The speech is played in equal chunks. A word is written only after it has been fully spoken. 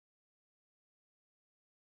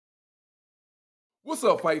What's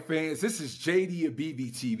up, fight fans? This is JD of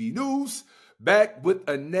Bvtnews, back with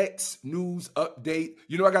a next news update.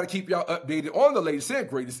 You know, I got to keep y'all updated on the latest and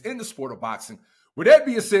greatest in the sport of boxing. With that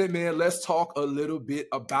being said, man, let's talk a little bit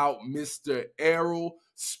about Mr. Errol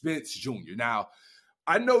Spence Jr. Now,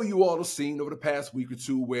 I know you all have seen over the past week or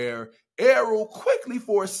two where Errol quickly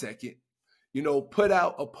for a second, put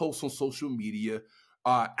out a post on social media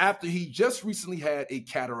after he just recently had a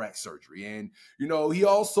cataract surgery. And, he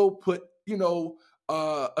also put,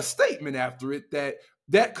 a statement after it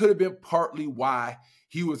that could have been partly why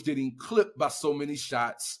he was getting clipped by so many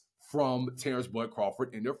shots from Terence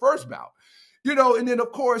Crawford in their first bout. And then,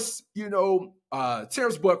 of course,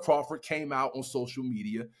 Terence Crawford came out on social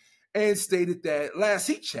media and stated that last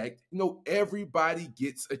he checked, everybody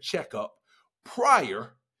gets a checkup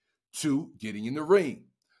prior to getting in the ring.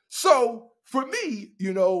 So for me,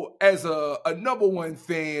 as a number one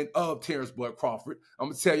fan of Terence Crawford, I'm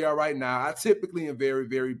going to tell y'all right now, I typically am very,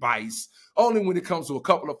 very biased, only when it comes to a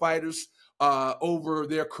couple of fighters over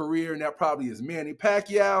their career, and that probably is Manny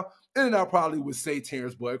Pacquiao, and I probably would say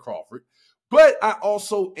Terence Crawford. But I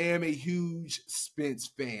also am a huge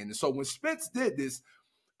Spence fan. And so when Spence did this,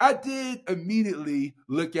 I did immediately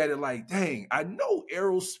look at it like, dang, I know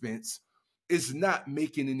Errol Spence is not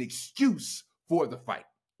making an excuse for the fight,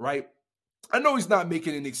 right? I know he's not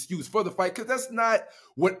making an excuse for the fight because that's not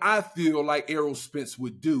what I feel like Errol Spence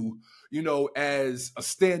would do, as a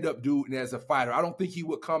stand-up dude and as a fighter. I don't think he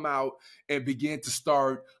would come out and begin to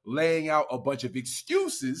start laying out a bunch of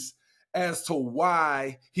excuses as to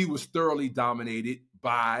why he was thoroughly dominated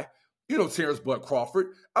by, Terence Crawford.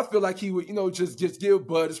 I feel like he would, just give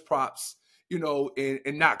Bud his props,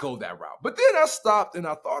 and not go that route. But then I stopped and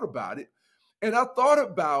I thought about it. And I thought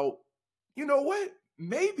about, you know what?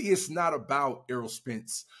 Maybe it's not about Errol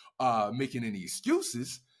Spence making any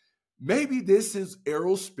excuses. Maybe this is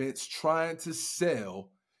Errol Spence trying to sell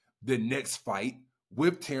the next fight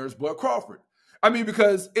with Terence Crawford. I mean,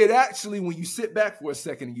 because it actually, when you sit back for a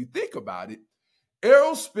second and you think about it,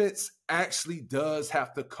 Errol Spence actually does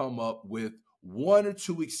have to come up with one or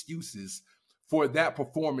two excuses for that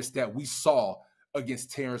performance that we saw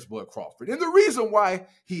against Terence Crawford. And the reason why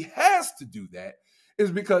he has to do that is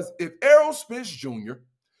because if Errol Spence Jr.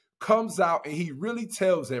 comes out and he really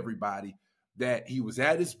tells everybody that he was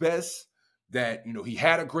at his best, that, he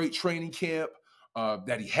had a great training camp,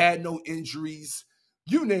 that he had no injuries,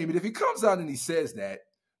 you name it, if he comes out and he says that,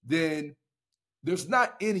 then there's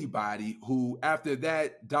not anybody who, after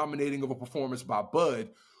that dominating of a performance by Bud,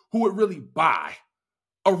 who would really buy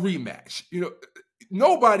a rematch.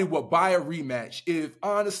 Nobody would buy a rematch if,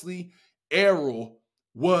 honestly, Errol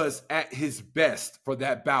was at his best for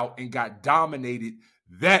that bout and got dominated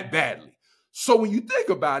that badly. So when you think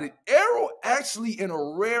about it, Errol actually, in a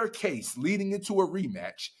rare case leading into a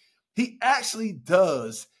rematch, he actually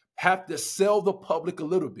does have to sell the public a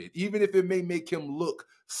little bit, even if it may make him look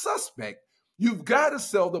suspect. You've got to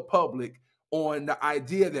sell the public on the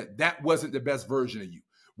idea that that wasn't the best version of you,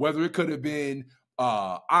 whether it could have been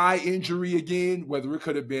eye injury again, whether it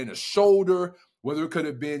could have been a shoulder, whether it could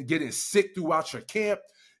have been getting sick throughout your camp.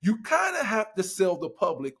 You kind of have to sell the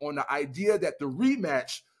public on the idea that the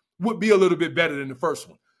rematch would be a little bit better than the first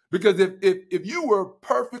one. Because if you were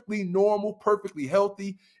perfectly normal, perfectly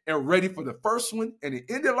healthy, and ready for the first one, and it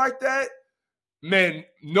ended like that, man,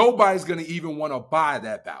 nobody's going to even want to buy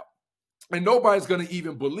that bout. And nobody's going to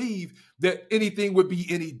even believe that anything would be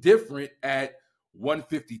any different at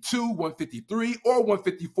 152, 153, or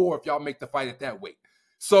 154 if y'all make the fight at that weight.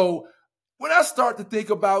 So when I start to think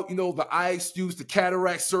about, the eye excuse, the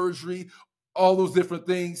cataract surgery, all those different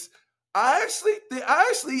things, I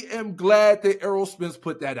actually am glad that Errol Spence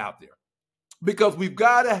put that out there, because we've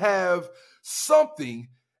got to have something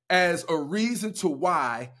as a reason to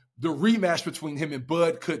why the rematch between him and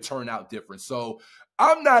Bud could turn out different. So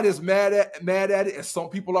I'm not as mad at it as some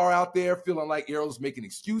people are out there feeling like Errol's making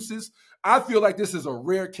excuses. I feel like this is a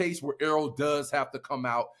rare case where Errol does have to come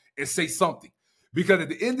out and say something, because at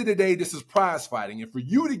the end of the day, this is prize fighting. And for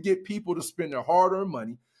you to get people to spend their hard-earned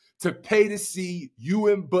money to pay to see you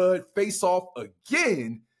and Bud face off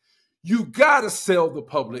again, you got to sell the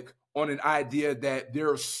public on an idea that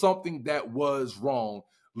there's something that was wrong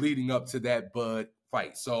leading up to that Bud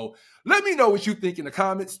fight. So let me know what you think in the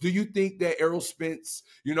comments. Do you think that Errol Spence,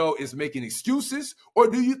 is making excuses? Or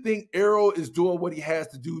do you think Errol is doing what he has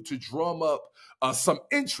to do to drum up some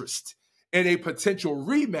interest in a potential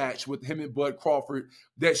rematch with him and Bud Crawford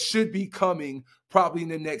that should be coming probably in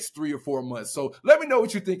the next 3 or 4 months? So let me know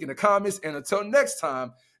what you think in the comments. And until next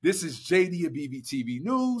time, this is JD of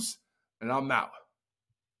Bvtnews, and I'm out.